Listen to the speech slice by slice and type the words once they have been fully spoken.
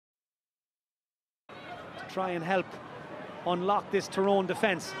try and help unlock this Tyrone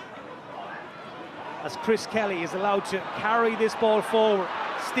defence. As Chris Kelly is allowed to carry this ball forward,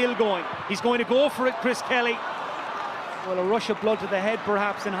 still going. He's going to go for it, Chris Kelly. Well, a rush of blood to the head,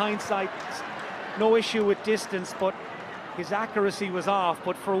 perhaps, in hindsight. No issue with distance, but his accuracy was off.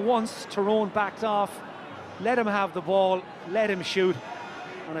 But for once, Tyrone backed off, let him have the ball, let him shoot.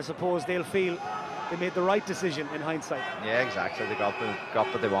 And I suppose they'll feel they made the right decision in hindsight. Yeah, exactly. They got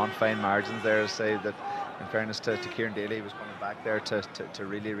what they want. Fine margins there. Say that, in fairness to Kieran Daly, he was coming back there to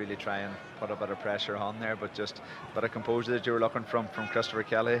really try and put a bit of pressure on there, but just a bit of composure that you were looking from Christopher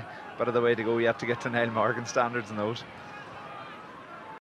Kelly. Bit of the way to go yet to get to Niall Morgan standards in those.